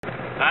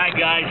Alright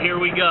guys,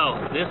 here we go.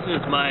 This is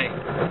my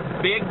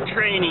big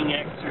training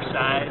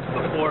exercise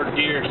before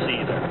deer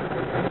season.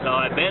 So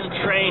I've been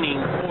training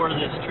for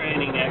this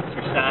training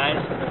exercise.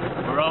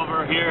 We're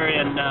over here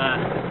in,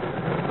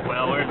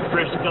 we're in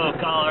Frisco,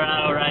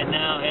 Colorado right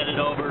now, headed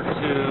over to,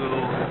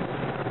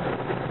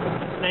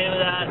 what's the name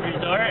of that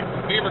resort?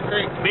 Beaver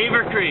Creek.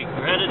 Beaver Creek.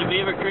 We're headed to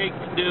Beaver Creek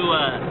to do,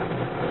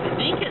 I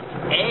think it's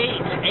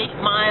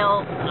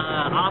 8-mile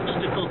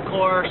obstacle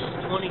course,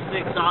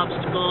 26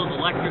 obstacles,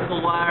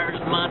 electrical wires,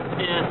 mud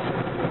pits,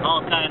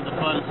 all kinds of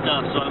fun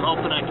stuff. So I'm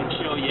hoping I can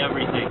show you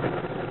everything.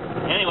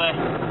 Anyway,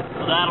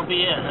 so that'll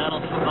be it.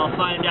 I'll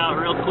find out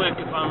real quick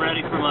if I'm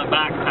ready for my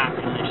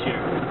backpacking this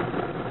year.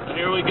 So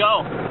here we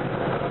go.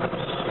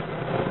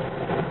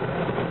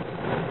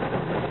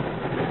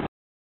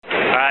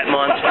 Alright,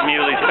 Monster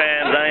Muleys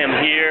fans, I am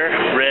here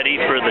ready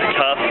for the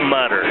Tough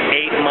Mudder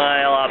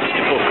 8-mile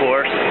obstacle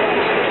course. I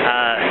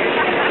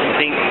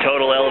think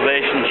total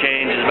elevation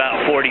change is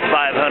about 4,500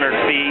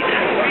 feet.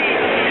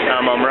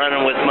 I'm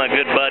running with my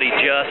good buddy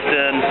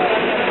Justin.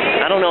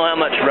 I don't know how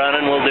much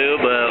running we'll do,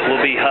 but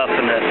we'll be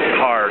huffing it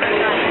hard.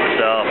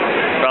 So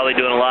probably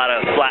doing a lot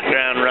of flat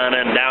ground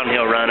running,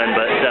 downhill running,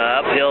 but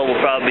uphill we'll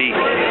probably be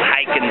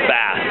hiking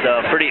fast.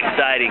 So pretty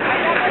exciting.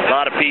 A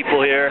lot of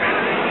people here.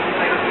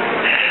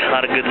 A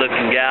lot of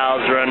good-looking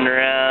gals running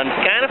around.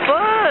 Kind of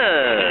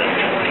fun.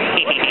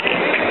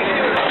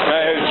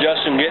 Right here's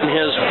Justin getting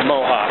his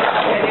mohawk.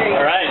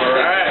 All right.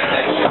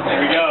 Here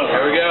we go.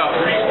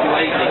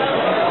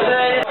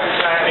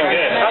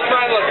 How's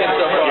mine looking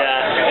so far?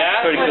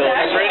 Yeah? Pretty cool.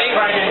 Ready?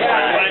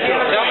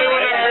 Tell me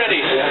when I'm ready.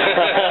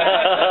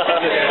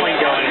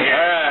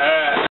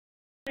 Alright.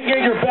 Get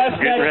your best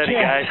Get next ready,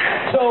 chance.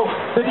 guys. So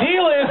the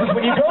deal is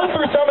when you go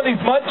through some of these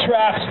mud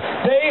traps,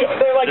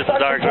 they're like This is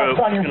our suction cups group.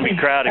 on your It's gonna be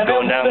feet, crowded and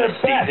they'll going do down their this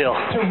steep best hill.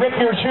 to rip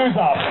your shoes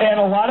off, and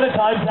a lot of the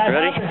times that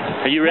Ready? happens.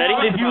 Are you ready?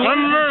 Now, if you lose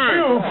your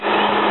shoe,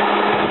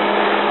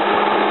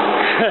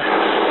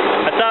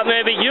 I thought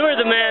maybe you were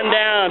the man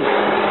down.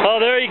 Oh,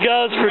 there he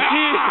goes for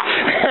two.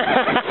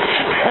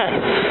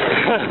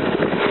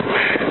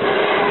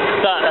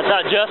 I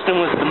thought Justin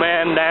was the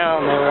man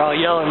down. They were all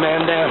yelling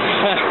man down.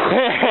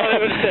 They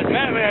would have said,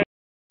 man.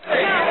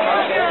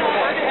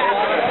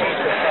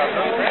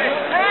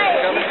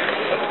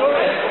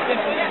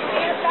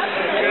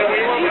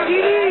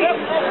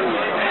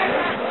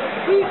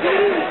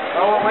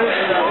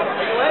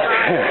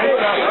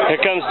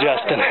 Here comes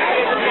Justin.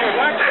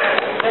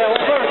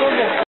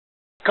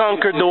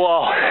 Conquered the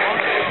wall.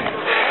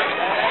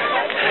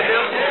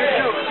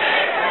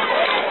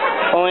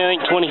 Only I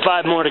think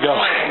 25 more to go.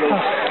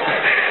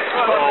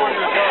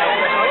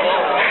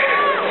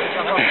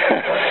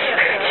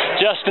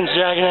 Justin's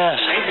dragging ass.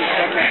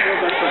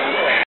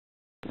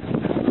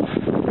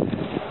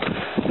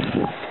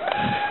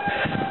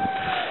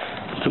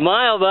 It's a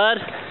mile, bud.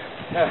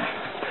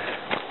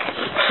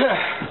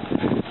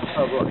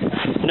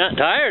 You're not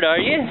tired, are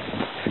you?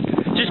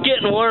 Just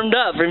getting warmed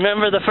up.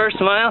 Remember the first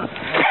mile?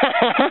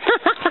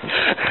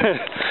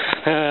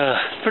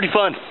 Pretty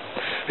fun.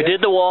 We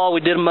did the wall, we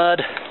did a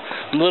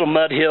little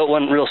mud hill. It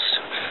wasn't real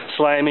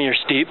slimy or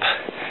steep.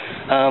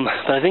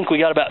 But I think we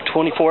got about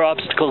 24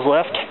 obstacles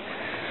left.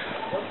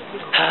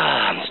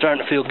 I'm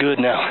starting to feel good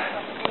now.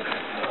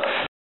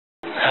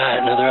 Alright,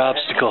 another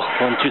obstacle.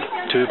 1, 2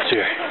 tubes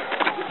here.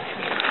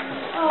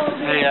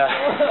 Hey,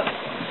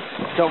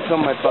 don't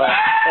film my butt.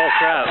 Oh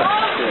crap.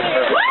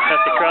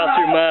 Have to crawl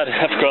through mud.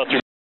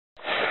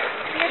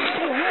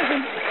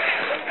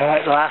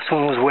 Alright, the last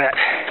one was wet.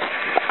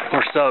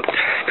 We're soaked.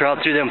 Crawled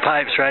through them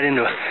pipes right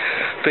into a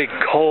big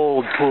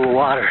cold pool of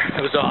water.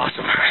 It was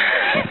awesome.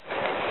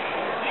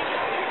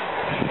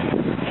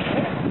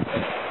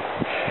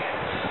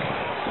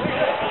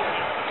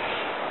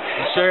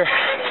 Yes, sir.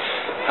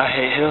 I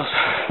hate hills,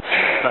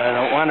 but I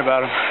don't whine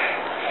about them.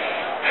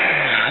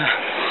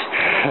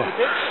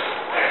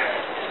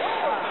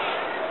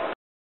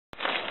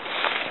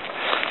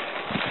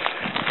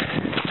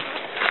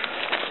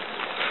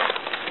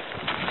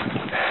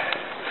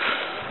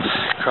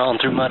 Crawling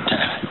through mud time.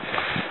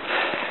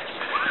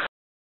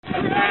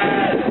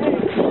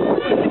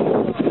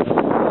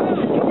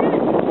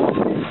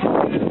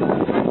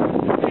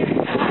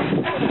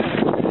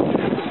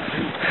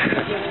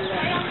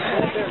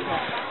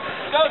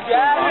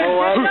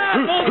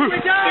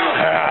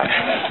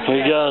 Here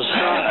he goes.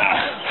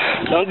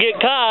 Don't get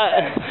caught.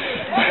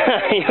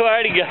 You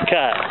already got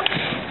caught.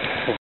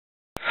 A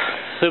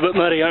little bit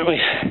muddy, aren't we? We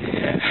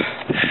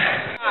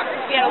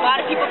had a lot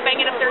of people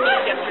banging up their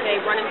knees yesterday,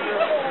 running through.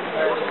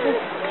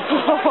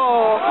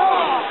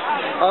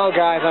 Oh,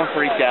 guys, I'm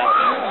freaked out.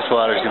 This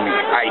water's gonna be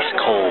ice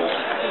cold.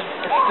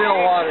 It's still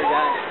water,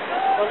 guys.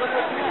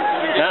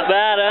 Not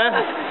bad, huh?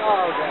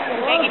 Oh,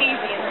 God. Take it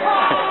easy.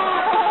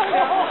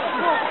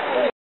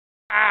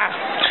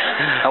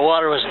 That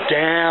water was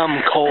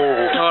damn cold.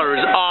 Oh, it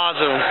was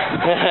awesome.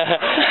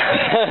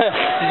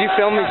 Did you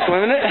film me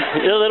swimming it?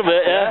 A little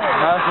bit, yeah.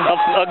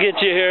 I'll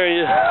get you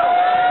here.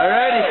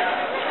 Alrighty.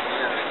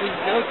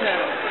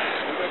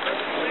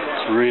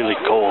 It's really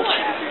cold.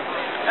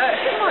 Hey,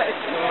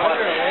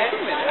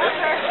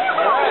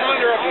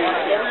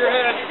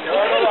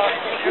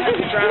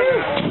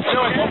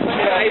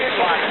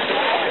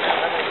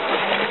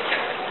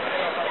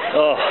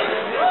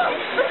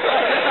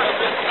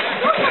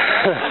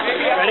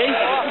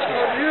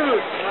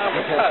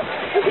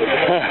 Guys,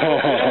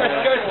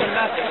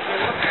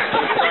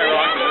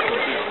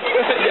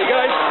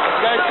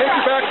 take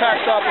your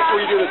backpacks off before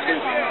you do this, please.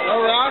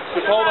 No rocks?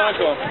 Just hold on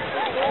to them.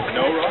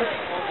 No rocks?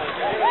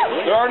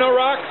 There are no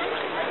rocks?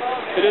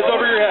 It is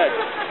over your head.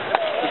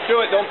 Just do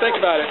it. Don't think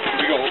about it.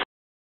 Here we go.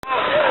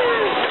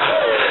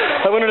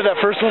 I went into that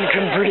first one,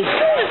 couldn't breathe.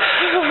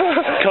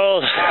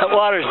 Cold. That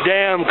water's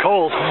damn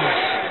cold.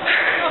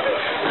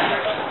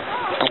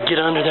 I get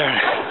under there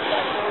and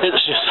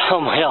it's just,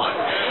 oh my hell.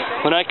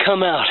 When I come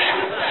out,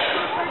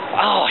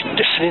 oh, I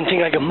didn't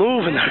think I could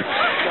move in there.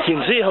 You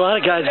can see a lot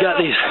of guys got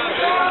these,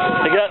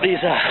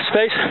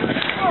 space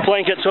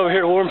blankets over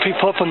here to warm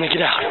people up when they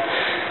get out.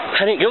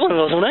 I didn't get one of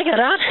those when I got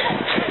out.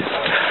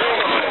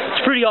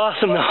 It's pretty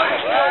awesome though.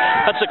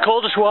 That's the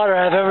coldest water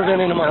I've ever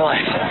been in my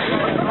life.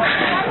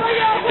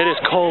 It is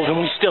cold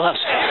and we still have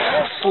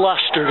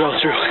slush to go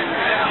through.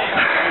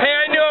 Hey,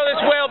 I knew all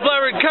this whale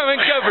blubber would come and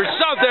cover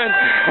something.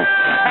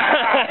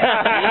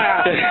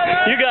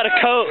 You got a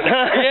coat,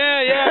 huh?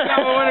 Yeah, I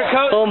got my winter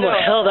coat. Oh my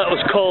hell, that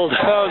was cold.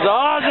 That was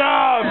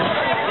awesome.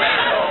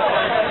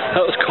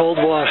 That was cold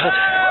water.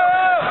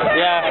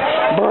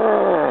 Yeah.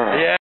 Brr.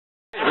 Yeah.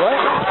 What?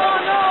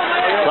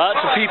 Lots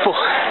of people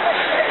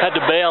had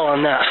to bail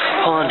on that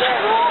pond,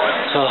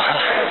 so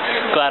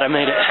glad I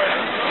made it.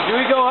 Do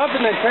we go up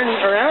and then turn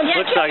around? Yeah,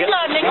 looks like it.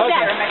 Make sure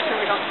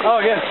we don't. Oh,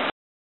 yeah.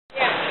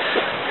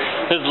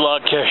 This is a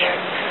log carry.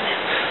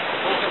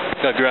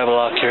 Gotta grab a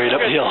log carried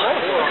up the hill.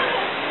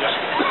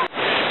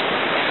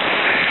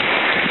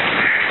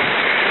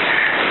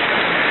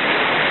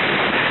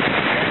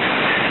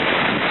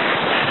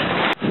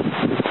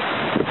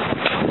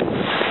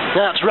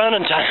 Now it's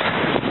running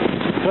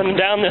time. Running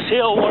down this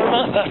hill, warm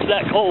up after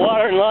that cold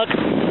water and log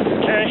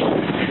carry.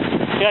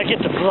 Gotta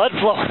get the blood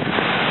flow.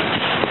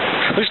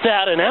 Wish they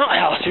had an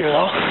outhouse here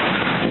though.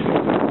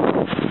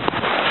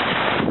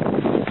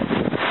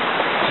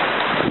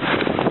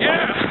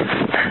 Yeah!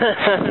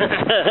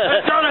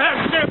 Let's don't have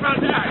to say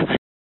about that!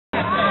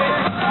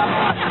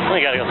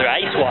 We gotta go through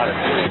ice water.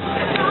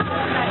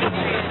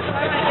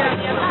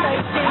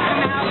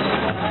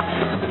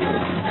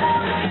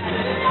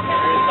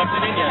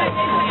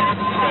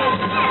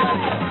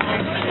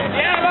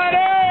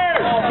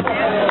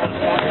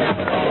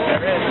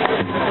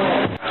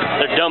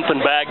 They're dumping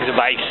bags of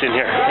ice in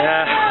here.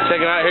 Yeah, check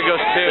it out. Here goes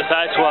two. This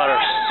ice water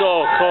is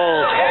so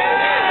cold.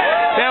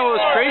 Yeah, what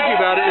was crazy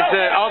about it is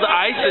that all the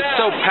ice is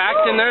so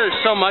packed in there.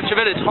 There's so much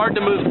of it. It's hard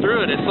to move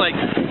through it. It's like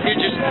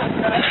you're just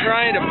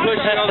trying to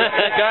push all the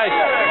thick ice.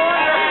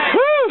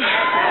 Woo!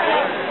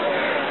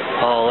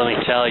 Oh, let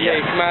me tell you.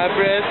 Take my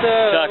breath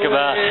away. Talk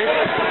about.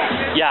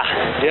 Yeah,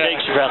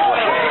 takes your breath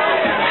away.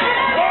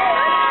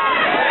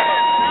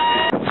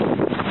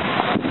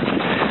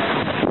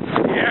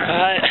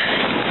 Alright,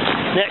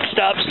 next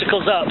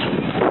obstacle's up.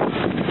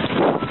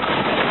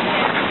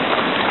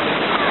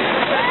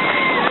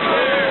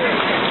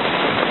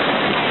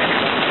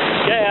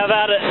 Okay, have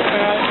at it.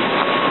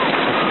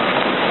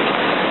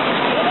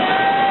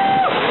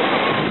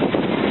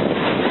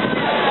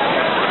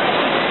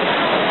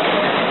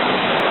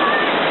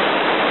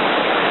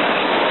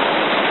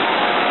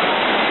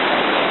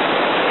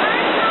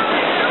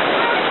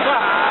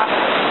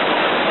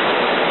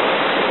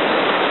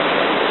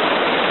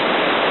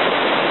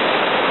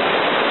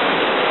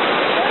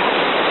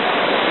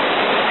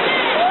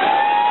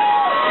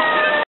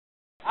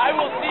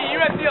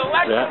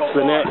 That's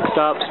the next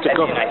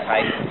obstacle.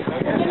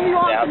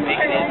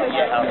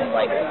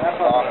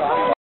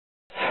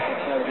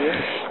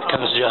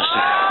 Comes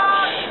Justin.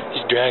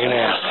 He's dragging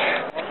ass.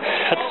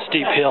 That's a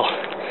steep hill.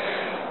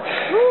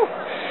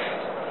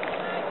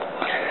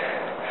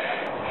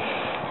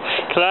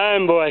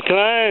 Climb, boy,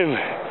 climb.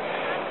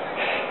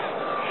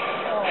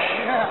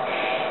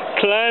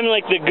 Climb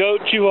like the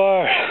goat you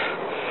are.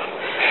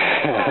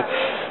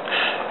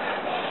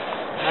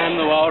 I'm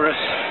the walrus.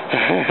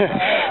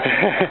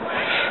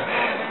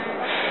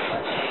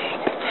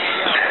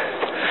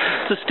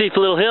 It's a steep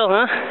little hill,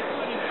 huh?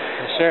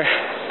 Yes, sir.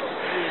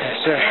 Yes,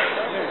 sir.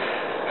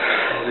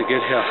 It's a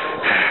good hill.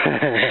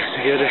 It's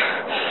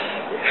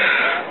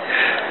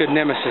a good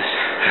nemesis.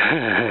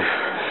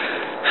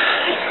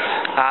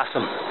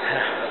 Awesome.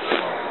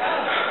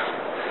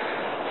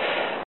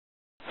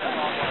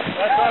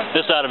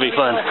 This ought to be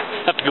fun.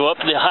 Have to go up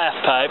to the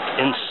half pipe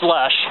in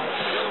slush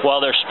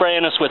while they're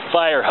spraying us with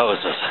fire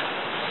hoses.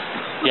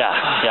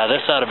 Yeah,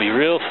 this ought to be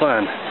real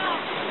fun.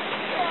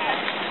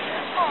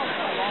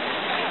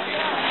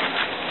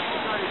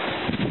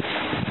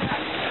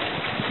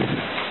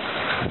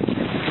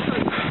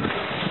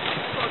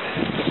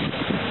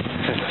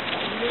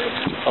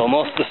 Oh,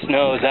 most of the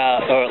snow's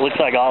out, or it looks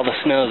like all the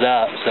snow's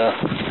out, so.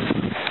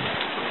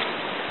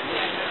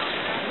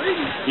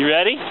 You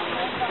ready?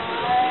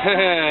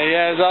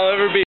 Yeah, it's all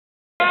over be.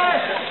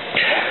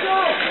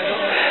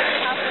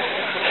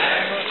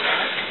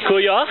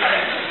 Cool you off?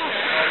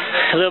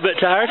 A little bit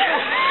tired?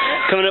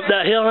 Coming up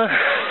that hill, huh?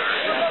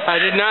 I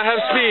did not have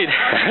speed.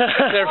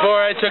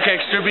 Therefore, I took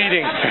extra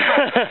beating.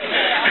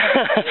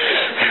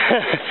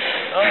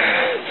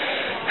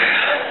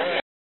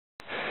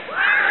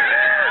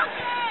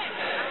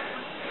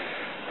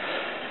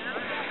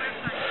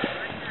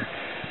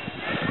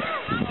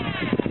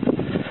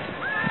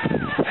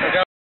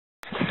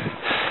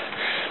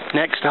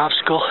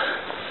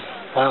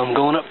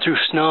 through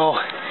snow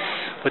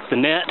with the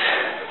net.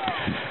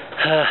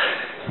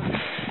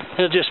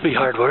 It'll just be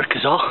hard work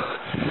is all.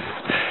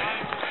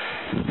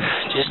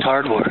 Just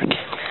hard work.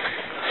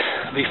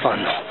 It'll be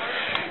fun though.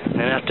 And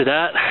then after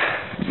that,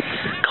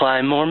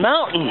 climb more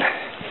mountain.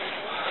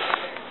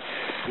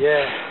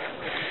 Yeah.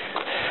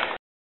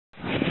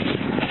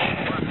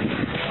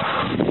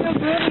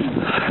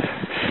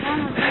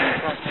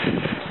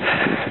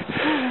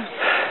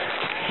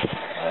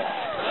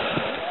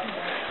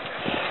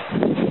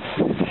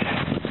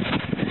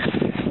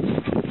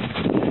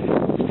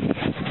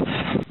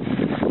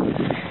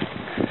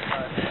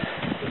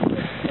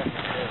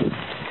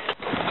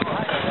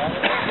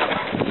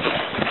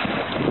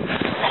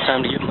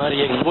 Time to get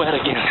muddy and wet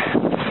again.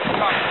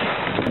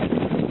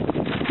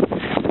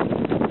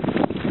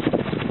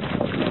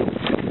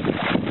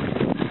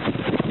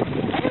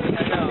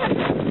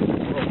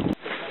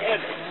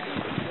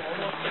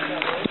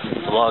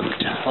 Log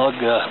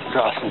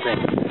crossing thing.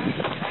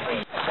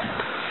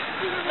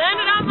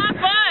 Landed on my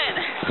butt.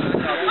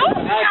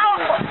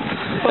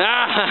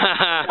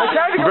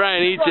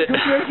 Brian eats it.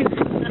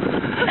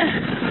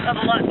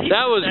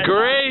 That was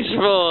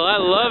graceful. I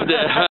loved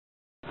it.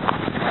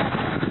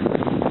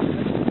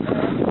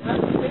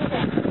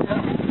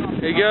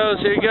 Here he goes,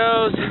 here he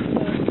goes.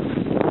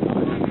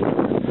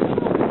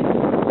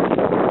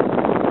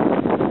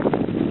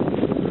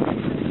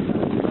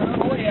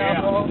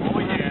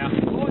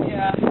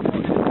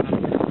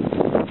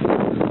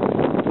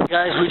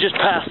 Guys, we just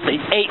passed the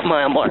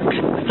 8-mile mark.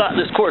 I thought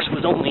this course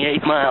was only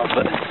 8 miles,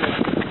 but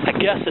I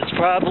guess it's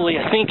probably,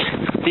 I think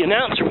the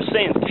announcer was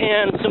saying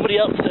 10, somebody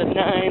else said 9.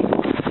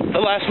 The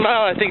last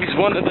mile, I think, is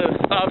one of the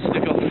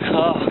obstacles.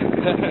 Oh.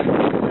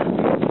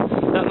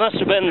 That must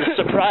have been the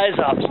surprise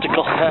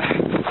obstacle.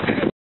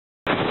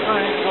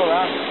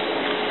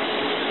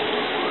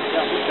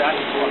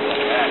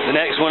 The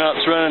next one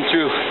up's running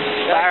through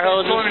fire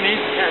hoses,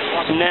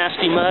 some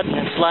nasty mud, and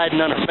then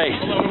sliding on her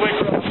face.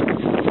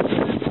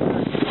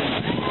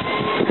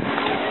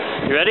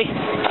 You ready?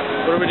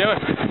 What are we doing?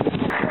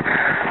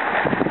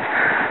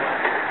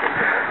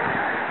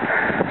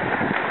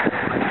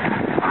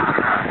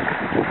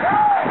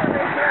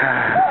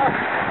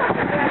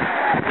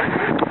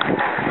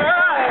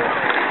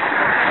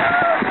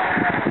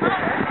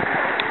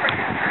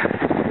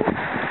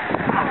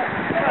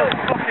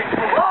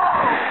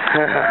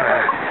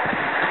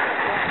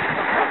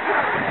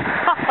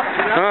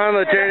 Come on,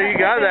 Lieutenant, you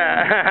got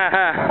that.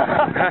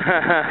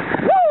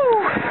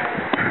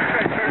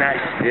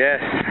 Nice. Yes,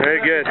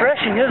 very good.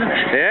 Refreshing, isn't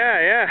it?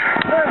 Yeah, yeah.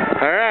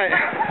 All right.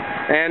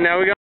 And now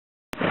we go.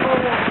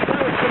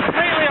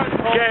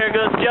 Okay, here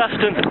goes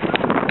Justin.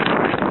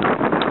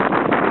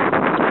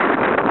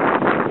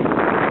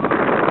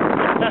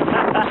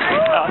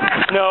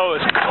 Snow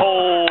is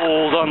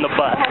cold on the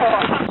butt.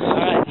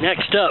 Alright,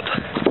 next up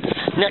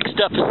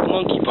is the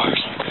monkey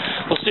bars.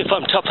 We'll see if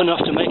I'm tough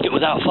enough to make it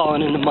without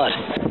falling in the mud.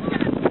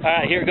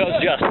 Alright, here goes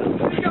Justin.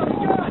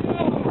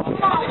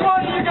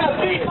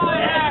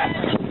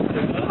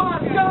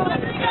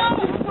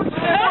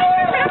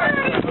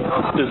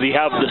 Does he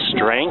have the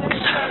strength?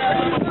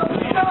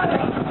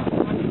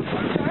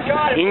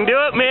 You can do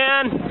it,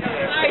 man.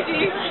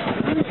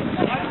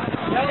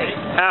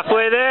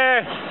 Halfway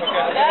there.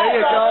 There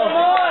you go.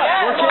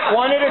 Work it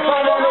one at a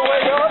time on the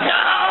way up.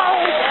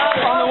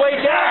 On the way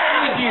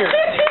down, easier.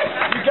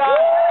 You got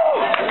it.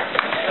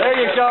 There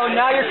you go.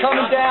 Now you're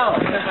coming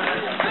down.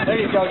 There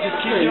you go. Just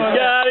keep doing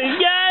that. He's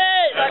got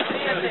it.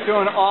 You're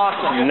doing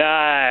awesome.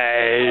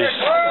 Nice.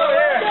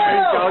 There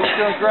you go. You're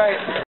doing great.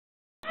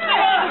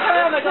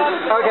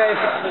 Okay.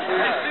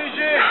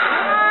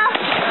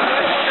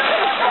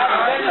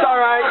 It's all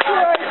right.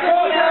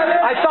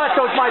 I thought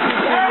those might be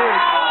too near.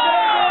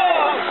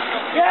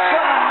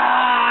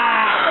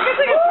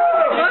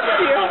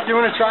 You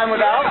want to try them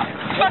without?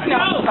 Fuck no.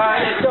 All right,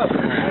 let's go.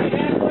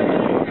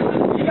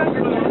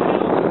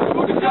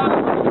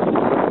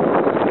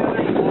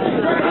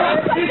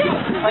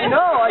 I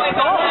know, I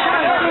saw it.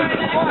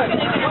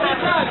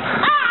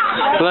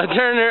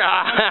 Lieutenant,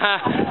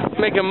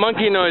 making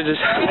monkey noises.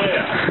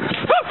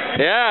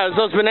 Yeah, it's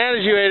those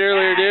bananas you ate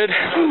earlier, dude.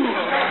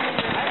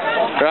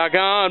 Rock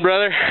on,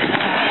 brother.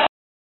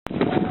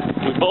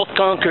 We both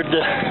conquered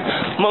the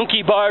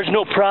monkey bars,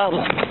 no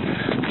problem.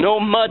 No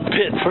mud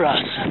pit for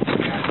us.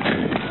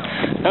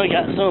 Now we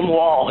got some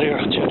wall here.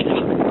 Check it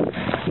out.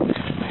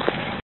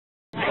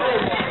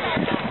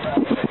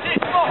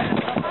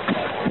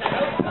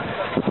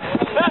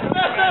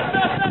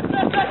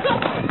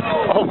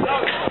 Oh.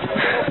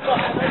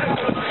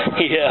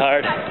 He hit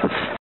hard.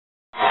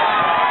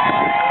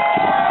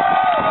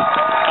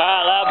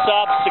 Last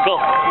obstacle.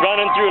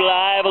 Running through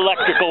live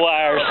electrical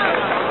wires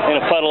in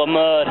a puddle of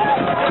mud. I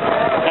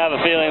have a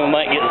feeling we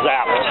might get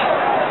zapped.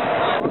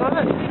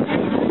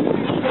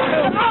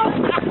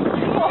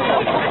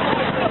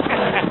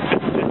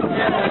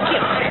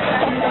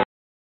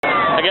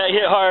 I got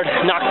hit hard,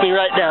 knocked me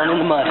right down in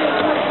the mud.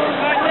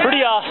 Pretty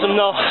awesome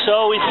though,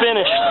 so we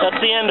finished. That's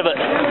the end of it.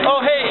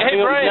 Oh,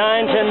 hey,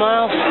 Brian. 9, 10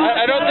 miles?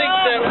 I don't think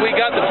that we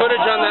got the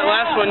footage on that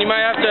last next one. You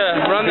might have to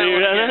run that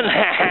one again.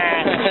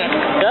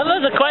 That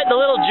was quite the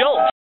little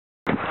jolt.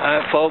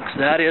 Alright folks,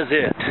 that is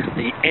it.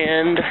 The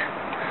end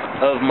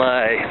of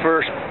my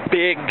first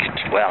big,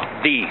 well,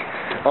 the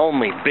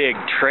only big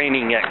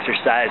training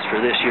exercise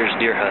for this year's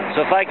deer hunt.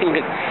 So if I can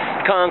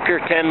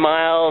conquer 10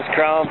 miles,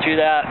 crawling through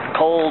that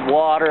cold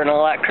water and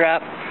all that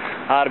crap,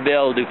 I ought to be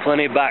able to do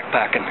plenty of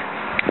backpacking.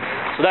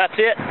 So that's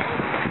it.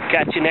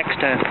 Catch you next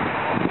time.